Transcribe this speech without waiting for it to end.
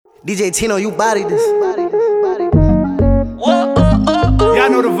DJ Tino, you body this. Y'all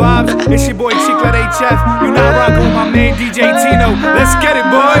know the vibes. It's your boy Chiclet HF. You now rockin' with my man DJ Tino. Let's get it,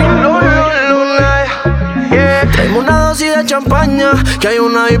 boy. Traemos una dosis de champaña, que hay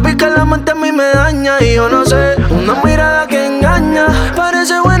una hippie que la mente a mí me daña. Y yo no sé, una mirada que engaña.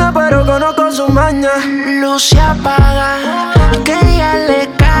 Parece buena pero conozco su maña. Luz se apaga, que ella le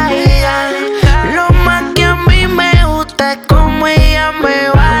caiga. Lo más que a mí me gusta es como ella me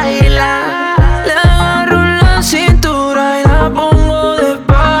baila. Le agarro la cintura y la pongo de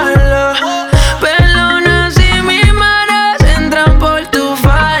espalda. Perdona si mis manos entran por tu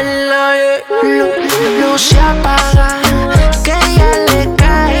falda, yeah. Luz se apaga, que ella le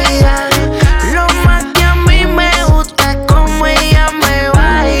caiga. Lo más que a mí me gusta es como ella me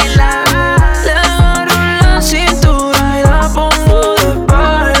baila. Le agarro la cintura y la pongo de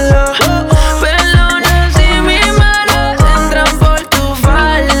espalda. Perdona si mis manos entran por tu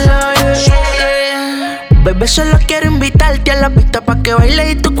falda, yeah. Bebé, solo quiero invitarte a la pista pa' que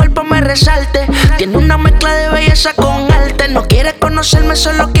baile y tu cuerpo me resalte. Tiene una mezcla de belleza con arte. No quiere conocerme,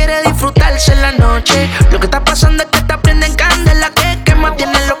 solo quiere disfrutarse en la noche. Lo que está pasando es que está prenden candela que quema.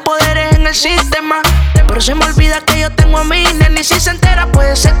 Tiene los poderes en el sistema, pero se me olvida que yo tengo a mi nena. Y si se entera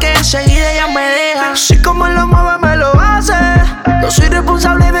puede ser que enseguida ella me deja. Así como lo mueve me lo hace. No soy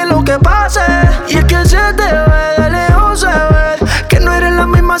responsable de lo que pase. Y es que se te ve, de lejos se ve que no eres la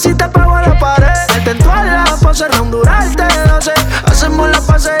misma si te pego a la pared. Te entuala pa' cerrar un durarte, no sé. Hacemos la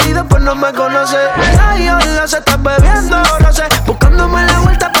pase y después no me conoce. Ay, hola, se está bebiendo, no sé. Buscándome la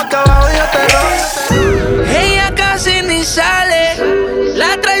vuelta pa' que abajo yo te roce. Ella casi ni sale,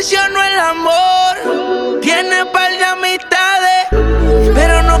 la traición no es el amor. Tiene par de amistades,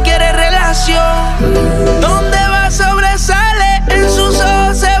 pero no quiere relación. Donde va sobresale, en sus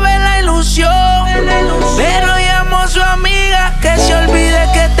ojos se ve la ilusión. Pero llamo a su amiga que se olvide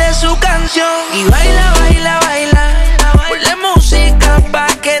que esta es su canción. Y baila, baila, baila, ponle música pa'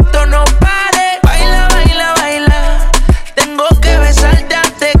 que esto no pare. Baila, baila, baila, tengo que besarte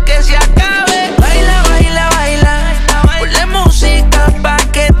antes que se acabe. Baila, baila, baila, ponle música pa'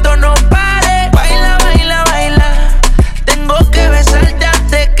 que esto no pare. Baila, baila, baila, tengo que besarte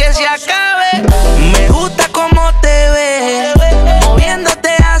antes que se acabe. Me gusta cómo te ves, moviéndote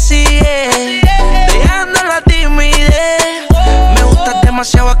así es, dejando la timidez. Me gustas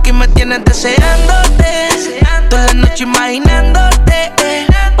demasiado, aquí me tienes deseándote. Toda la noche imaginándote,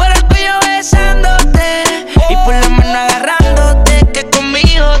 por el cuello besándote y por la mano agarrándote. Que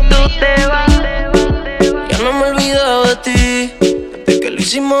conmigo tú te vas. Ya no me he olvidado de ti, desde que lo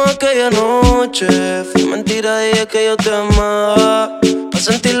hicimos aquella noche. Fue mentira, dije que yo te amaba, pa'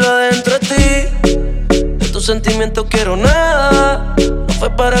 sentirlo adentro de ti. De tus sentimientos quiero nada. No fue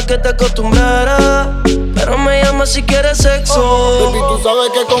para que te acostumbraras, pero me llamas si quieres sexo. Baby, tú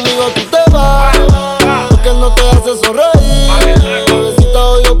sabes que conmigo tú te vas, porque él no te hace sonreír. Bebecita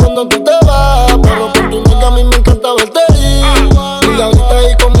odio cuando tú te vas, pero por tu nega a mí me encanta verte ir. Y ahorita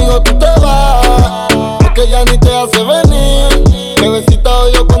ahí conmigo tú te vas, porque ya ni te hace venir. Bebecita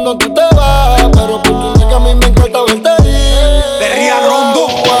odio cuando tú te vas, pero por tu nega a mí me encanta verte ir. Perría Rondo.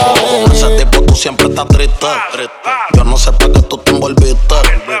 Con ese tipo tú siempre estás triste. Yo no sé para qué tú te envolviste.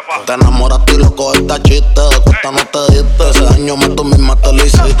 Te enamoraste y lo cogiste a chiste. De cuenta no te diste. Ese daño más tú misma te lo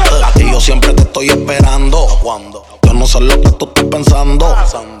hiciste. A ti yo siempre te estoy esperando. Yo no sé lo que tú estás pensando.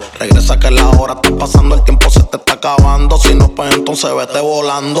 Regresa que la hora está pasando, el tiempo se te está acabando. Si no, pues entonces vete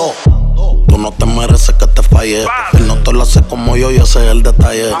volando. Tú no te mereces que te falle. Él no te lo hace como yo y ese es el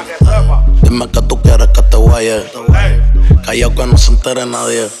detalle. Dime que tú quieres que te guaye. Callao que no se entere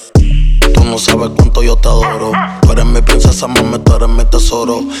nadie. Tú no sabes cuánto yo te adoro. Tú eres mi princesa, mami, tú eres mi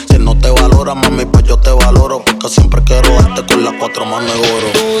tesoro. Si no te valora, mami, pues yo te valoro. Porque siempre quiero darte con las cuatro manos de oro.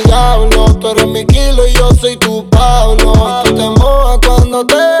 Tu diablo, tú eres mi kilo y yo soy tu Pablo. Y tú te mojas cuando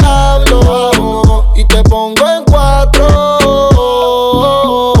te hablo y te pongo en cuatro.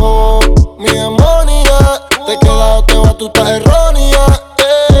 Mi demonia, te queda o te va, tú estás errónea.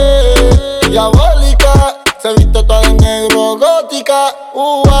 Diabólica, se viste toda de negro, gótica.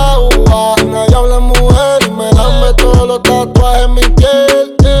 Nadie habla mujer y me lame todos los tatuajes en mi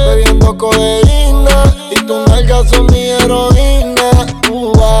piel. Bebiendo codeína y tus nalgas son mi heroína.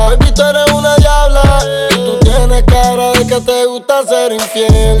 Baby, tú eres una diabla y tú tienes cara de que te gusta ser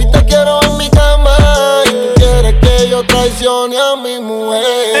infiel. Y te quiero en mi cama y tú quieres que yo traicione a mi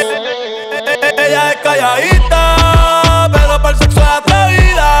mujer. Ella es calladita, pero para el sexo es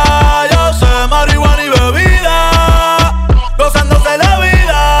atrevida. Yo sé marihuana y bebida, gozándose la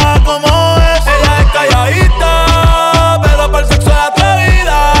vida como es. Ella es calladita, pero para el sexo es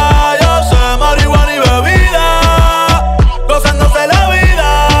atrevida. Yo sé marihuana y bebida, gozándose la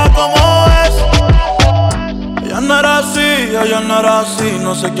vida así,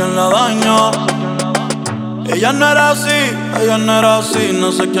 no sé quién la dañó. Ella no era así,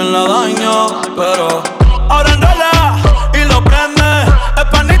 no sé quién la dañó. Pero ahora enrola y lo prende. Es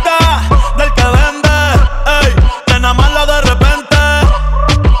panita del que vende. Ey, nena mala de repente.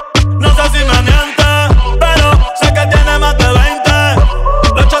 No sé si me miente, pero sé que tiene más de 20.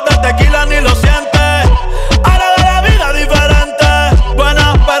 Los shots de tequila ni lo siente. Ahora ve la vida diferente.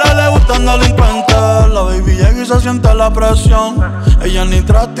 Buena, pero le gustan delincuentes. La baby llega y se siente la presión. Ella ni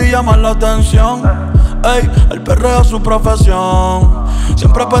trata y llama la atención. Ey, el perreo es su profesión.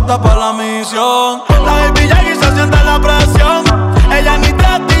 Siempre puesta para la misión. La baby llega y se siente la presión. Ella ni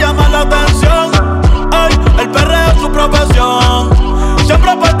trata y llama la atención. Ey, el perreo es su profesión.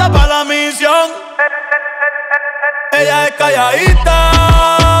 Siempre puesta para la misión. Ella es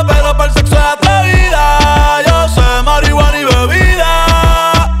calladita, pero para el sexo es atrevida. Yo sé marihuana y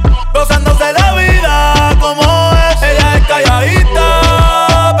bebida, gozándose la vida como es. Ella es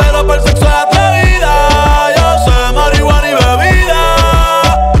calladita, pero para el sexo es atrevida. Yo sé marihuana y bebida,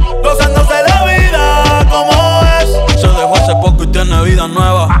 gozándose la vida como es. Se dejó hace poco y tiene vida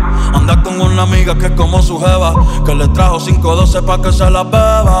nueva. Anda con una amiga que es como su jeva, que le trajo 512 pa' que se la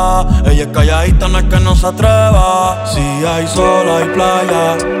beba. Ella es calladita, no es que no se atreva. Si hay sol, hay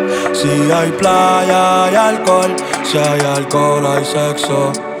playa. Si hay playa, hay alcohol. Si hay alcohol, hay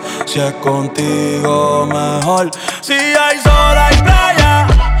sexo. Si es contigo, mejor. Si hay sol, hay playa.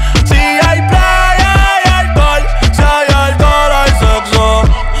 Si hay playa, hay alcohol. Si hay alcohol, hay sexo.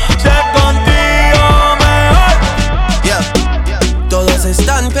 Si es contigo, mejor. Yeah. Todos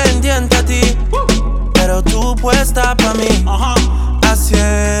están pendientes a ti, pero tú puesta pa' mí,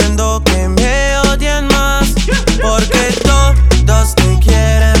 haciendo que me odien más, porque todos te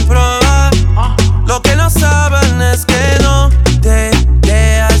quieren probar. Lo que no saben es que no te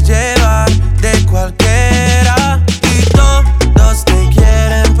dejas llevar de cualquiera, y todos te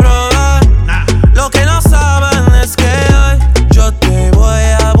quieren probar. Lo que no saben es que hoy yo te voy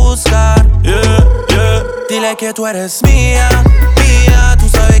a buscar. Dile que tú eres mía, mía, tú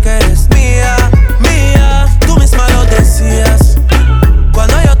sabes que eres mía, mía. Tú misma lo decías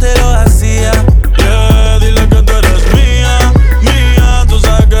cuando yo te lo hacía. Dile que tú eres mía, mía, tú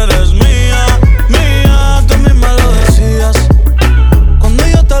sabes que eres mía, mía. Tú misma lo decías cuando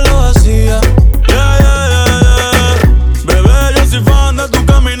yo te lo hacía. Bebé, yo soy fan de tu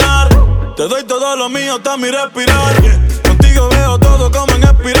caminar. Te doy todo lo mío hasta mi respirar. Contigo veo todo como en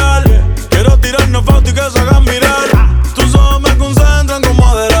espiral. Quiero tirarnos fotos y que se hagan mirar. Tus ojos me concentran como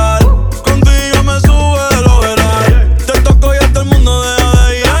adelar. Contigo me sube el overall. Te toco y hasta el mundo deja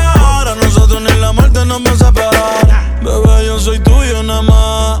de llegar. A nosotros ni la muerte nos va a separar. Bebé, yo soy tuyo nada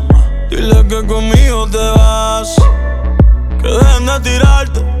más. Dile que conmigo te vas. Que dejen de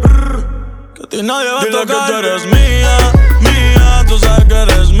tirarte. Que a ti nadie va a tocar. Dile que tú eres mía, mía. Tú sabes que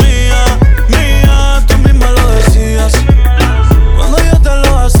eres mía, mía. Tú misma lo decías cuando yo te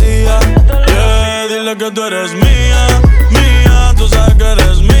lo hacía. Dile que tú eres mía, mía. Tú sabes que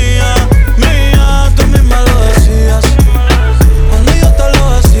eres mía, mía. Tú misma lo decías cuando yo te lo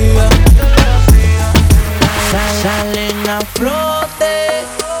hacía. Salen a flote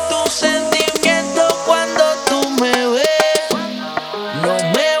tus sentimientos cuando tú me ves. No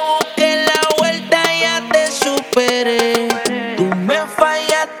me busques la vuelta, ya te superé. Tú me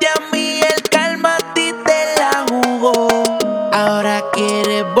fallaste a mí, el karma a ti te la jugó. Ahora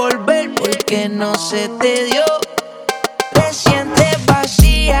quieres volver porque no se te dio. Te sientes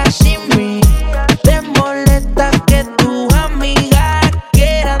vacía sin mí. Te molesta que tus amigas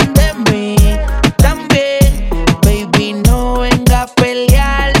quieran de mí también. Baby, no venga a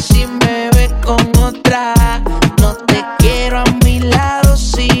pelear si me ves con otra. No te quiero a mi lado,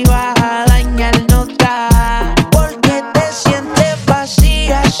 si vas a dañar nota. Porque te sientes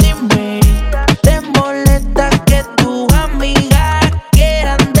vacía sin mí. Te molesta que tus amigas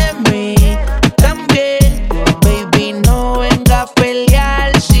quieran de mí también. Baby, no venga a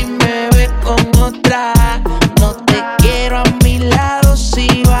pelear si me ves con otra. No te quiero a mi lado,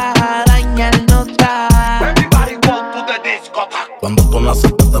 si vas a dañar nota. Cuando tú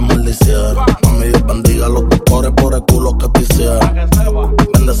naciste te maldicieron. Mami, Dios bendiga los doctores por el culo que te hicieron.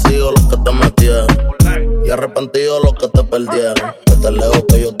 Bendecidos los que te metieron y arrepentidos los que te perdieron. Que te leo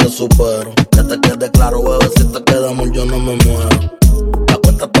que yo te supero. Que te quede claro, bebé, si te quedamos yo no me muero. La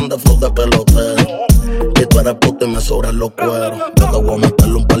cuenta tan de flow de pelotero. Y tú eres puta y me sobran los cueros. Yo te voy a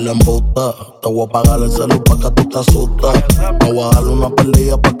meterle un par de embustas. Te voy a pagar el celu pa' que tú te asustas. Me voy a darle una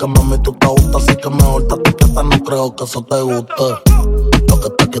perdida pa' que mami tú te gustas. Así que mejor te etiquetas, no creo que eso te guste. Lo que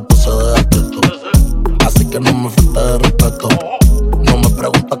está quieto se deja quieto. Así que no me falte de respeto. No me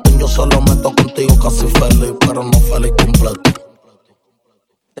preguntas quién yo solo meto contigo casi feliz, pero no feliz completo.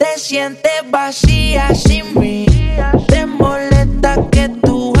 sientes vacía sin mí. Te molesta que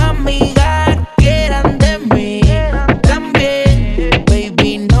tus amigas quieran de mí. También,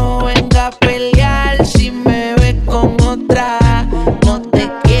 baby, no venga a pelear si me ves con otra. No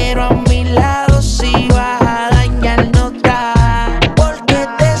te quiero a mi lado si vas a dañar nota. Porque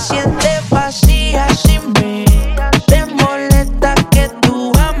te sientes vacía sin mí. Te molesta que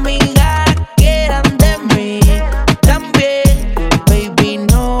tus amigas quieran de mí. También, baby,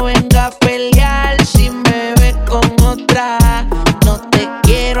 no venga a pelear si me ves con otra. No te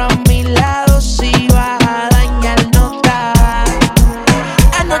quiero a mi lado si vas a dañar nota.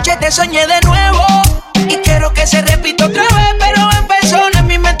 Anoche te soñé de nuevo y quiero que se repita otra vez, pero en persona en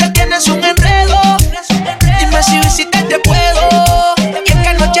mi mente tienes un enredo. Dime si visitas te puedo. Y es que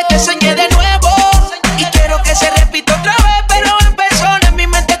anoche te soñé de nuevo y quiero que se repita otra vez, pero en persona en mi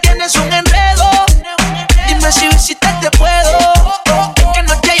mente tienes un enredo. Dime si visitas te puedo. Es que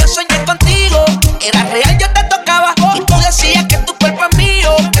anoche yo soñé contigo, era real, yo te tocaba y tú decías que tu cuerpo es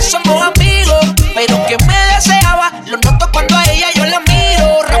mío, que somos amigos, pero que me deseaba. Lo noto cuando a ella yo la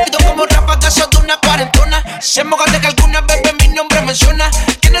miro, rápido como ráfagas de una cuarentona. Se moja de que alguna vez mi nombre menciona.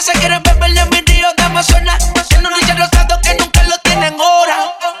 Quienes se quieren beber de mi río de Amazonas. Tiene un niño rosado que nunca lo tienen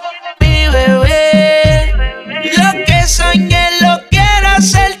hora. Mi bebé, lo que soñé lo quiero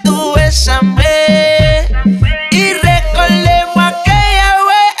hacer, tú bésame. Y recordemos aquella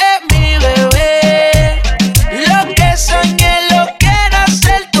vez, mi bebé. Lo que soñé lo quiero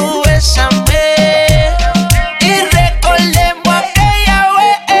hacer, tú bésame. Y recordemos aquella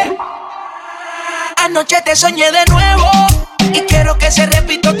vez. Anoche te soñé de nuevo y quiero que se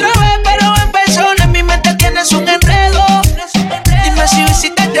repita otra vez, pero en persona en mi mente tienes un enredo. Dime si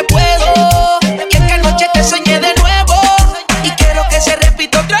visitas te puedo. Y es que anoche te soñé de nuevo y quiero que se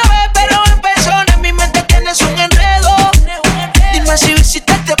repita otra vez, pero en persona en mi mente tienes un enredo. Dime si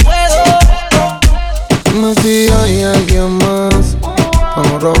visitas te puedo. Dime si hay alguien más, para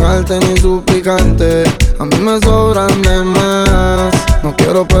no rogarte ni suplicarte. A mí me sobran de más. No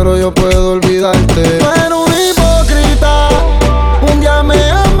quiero pero yo puedo olvidarte. Tú eres un hipócrita. Un día me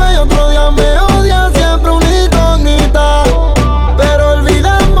ama y otro día me odia. Siempre una incógnita. Pero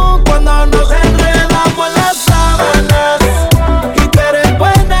olvidamos cuando nos enredamos en las sábanas. Y tú eres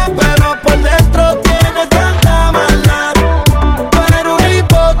buena pero por dentro tienes tanta maldad. Tú eres un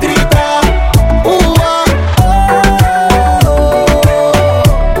hipócrita. Tú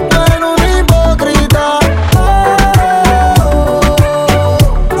eres un hipócrita.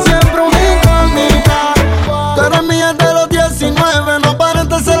 Siempre una incógnita. Tú eres mía de los 19. No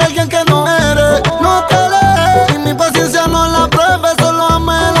aparentes ser alguien que no eres. No te lees y mi paciencia no la pruebes. Solo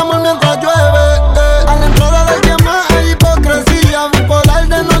ame el amor mientras llueve. A la entrada de alguien más hay hipocresía. Bipolar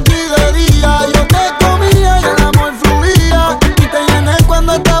de noche y de día. Yo te comía y el amor fluía. Y te llené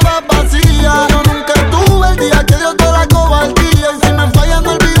cuando estabas vacía. Yo nunca tuve el día que Dios te la cobardía. Y si me falla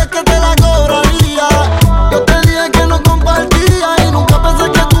no olvides que te la cobraría. Yo te dije que no compartía y nunca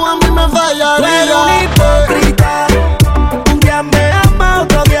pensé que tú a mí me fallarías. Tú eres un hipócrita. Un día me ama,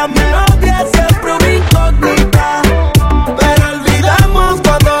 otro día me odia. Siempre una incógnita. Pero olvidamos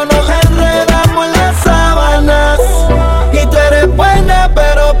cuando nos enredamos en las sábanas. Y tú eres buena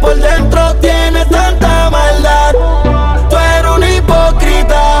pero por dentro tienes tanta maldad. Tú eres un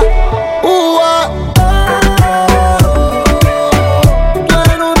hipócrita. Tú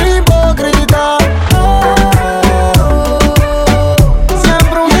eres un hipócrita.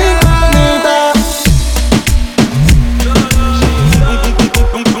 Siempre una incógnita.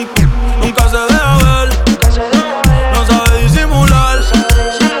 Nunca se deja ver, no sabe disimular.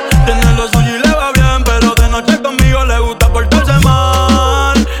 Tiene lo suyo y le va bien, pero de noche conmigo le gusta portarse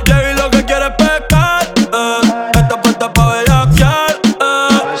mal. Y ahí lo que quiere es pescar, está puesta pa' bellaquear,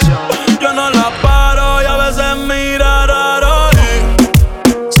 Yo no la paro y a veces mira raro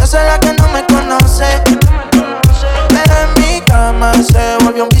y Se hace la que no me conoce, pero en mi cama se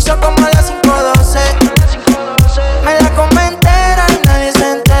volvió un vicio como a las 5:12. Me la come entera y nadie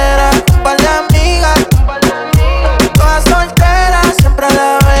se entera. Un par de amigas, todas solteras, siempre a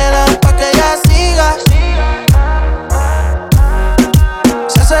la vela pa' que ella siga.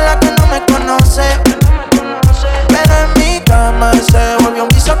 Se hace la que no me conoce, pero en mi cama se volvió un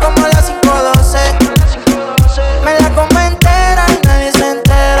vicio como a las 5:12. Me la come entera y nadie se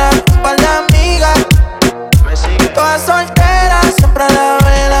entera. Un par de amigas, todas solteras, siempre a la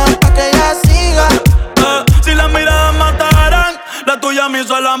vela pa' que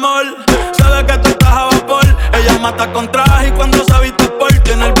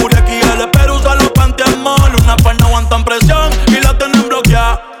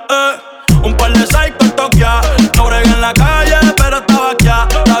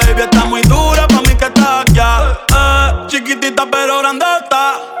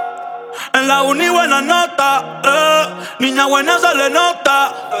buena se le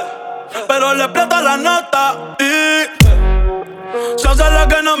nota, pero le aprieta la nota y se hace la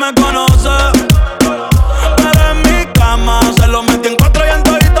que no me conoce. Pero en mi cama se lo metí en 4 y en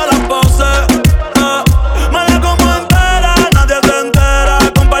todita las poses. Me la como entera, nadie se entera.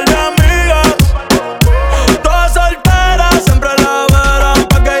 Con par de amigas, todas solteras, siempre la verán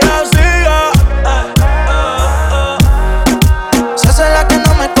pa' que ella siga. Se hace la que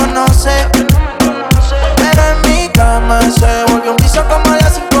no me conoce, pero en mi cama se volvió un piso como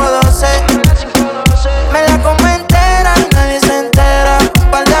las 5:12. Me la como entera y nadie se entera.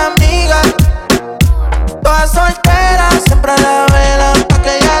 Un par de amigas, todas solteras, siempre la velan pa'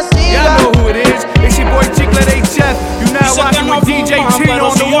 que ella siga. Y'all know who it is. It's your boy Chiclet HF. You now rocking with DJ Tino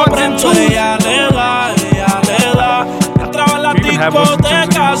on the ones and twos. Ella le da. Entraba en la We even have ones and twos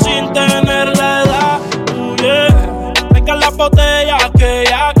discoteca anymore. sin tener la edad. Pega la botella que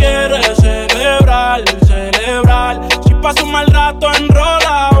ella quiere celebrar. Si pasa un mal rato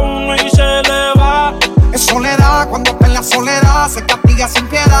enrola uno y se le va. Es soledad, cuando está en la soledad se castiga sin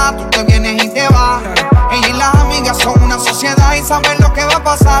piedad, tú te vienes y te vas. Ella y las amigas son una sociedad y saben lo que va a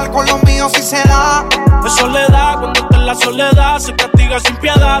pasar con los míos si se da. Es soledad, cuando está en la soledad se castiga sin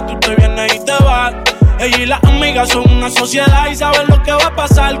piedad, tú te vienes y te vas. Ella y las amigas son una sociedad y saben lo que va a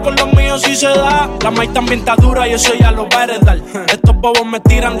pasar con los míos si se da. La maíz también está dura y eso ya lo va a heredar. Estos bobos me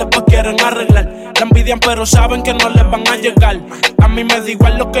tiran, después quieren arreglar. La envidian pero saben que no les van a llegar. A mí me da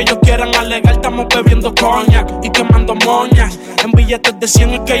igual lo que ellos quieran alegar. Estamos bebiendo coñac y quemando moñas. En billetes de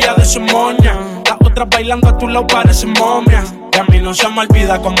 100 es que ella de su moña. Las otras bailando a tu lado parecen momias. Y a mí no se me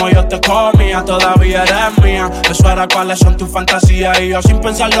olvida como yo te comía. Todavía eres mía. Eso era cuáles son tus fantasías. Y yo sin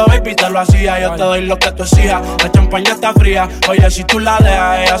pensarlo, baby, te lo hacía. Yo te doy lo que tú exijas. La champaña está fría. Oye, si tú la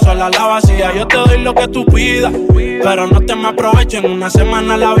dejas, ella sola la vacía. Yo te doy lo que tú pidas, pero no te me aproveches. En una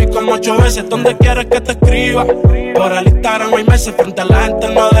semana la vi como 8 veces. ¿Dónde quieres que te escriba? Por el Instagram hay meses. Frente a la gente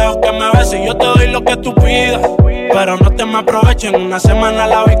no dejo que me beses. Yo te doy lo que tú pidas, pero no te me aproveches. En una semana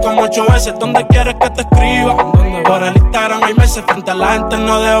la vi como 8 veces. ¿Dónde quieres que te escriba? Por el Instagram hay meses. Frente a la gente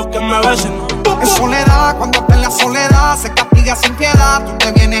no dejo que me besen. Es soledad, cuando está en la soledad se castiga sin piedad, tú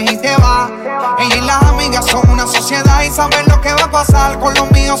te vienes y te vas. Ella y las amigas son una sociedad y saben lo que va a pasar con los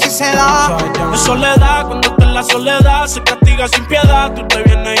míos si se da. Es soledad, cuando está en la soledad se castiga sin piedad, tú te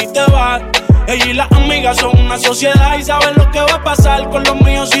vienes y te vas. Ella y las amigas son una sociedad y saben lo que va a pasar con los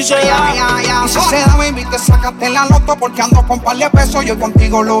míos si se da. Y si se da, baby, te sacaste la loto porque ando con par de pesos, yo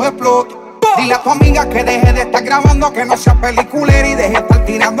contigo lo exploto. Dile a tu amiga que deje de estar grabando, que no sea peliculera y deje de estar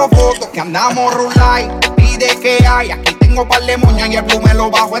tirando fotos. Que andamos rulay y de que hay. Aquí tengo par de moñas y el blue me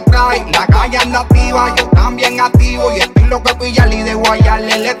lo bajo extrae. La calle anda activa, yo también activo. Y estoy loco de pillarle y de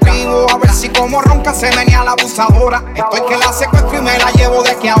guayarle el estribo. A ver si como ronca se venía la abusadora. Estoy que la secuestro y me la llevo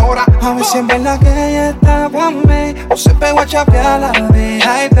de que ahora. A ver si es verdad que ella está pa' mí o se pegó a chapear la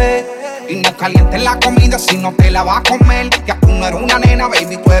VIP. Y no calientes la comida si no te la vas a comer. Ya tú no eres una nena,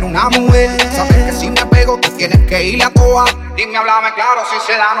 baby, tú eres una mujer. Sabes que si me pego, tú tienes que ir a toa. Dime, háblame claro, si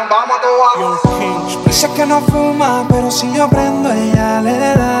se da, nos vamos a toa. Dice que no fuma, pero si yo prendo, ella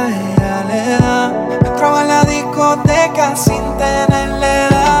le da. Entraba en la discoteca sin tenerle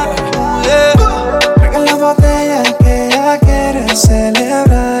edad. Pega la botella que ella quiere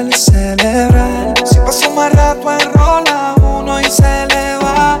celebrar. Si pasa más rato enrola uno y se le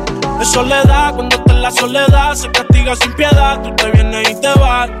va. Es soledad, cuando está en la soledad se castiga sin piedad, tú te vienes y te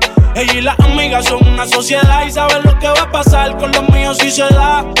vas. Ella y las amigas son una sociedad y saben lo que va a pasar con los míos si se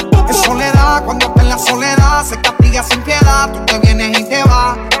da. Es soledad, cuando está en la soledad se castiga sin piedad, tú te vienes y te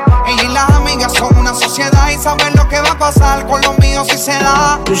vas. Ella y las amigas son una sociedad y saben lo que va a pasar con los míos si se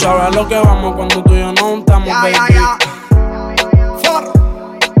da. Tú sabes lo que vamos cuando tú y yo no estamos, baby.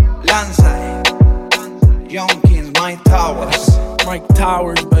 Lanza, Young Kings, Mike Towers. Mike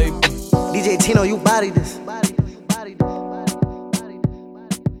Towers, baby. DJ Tino, you body this.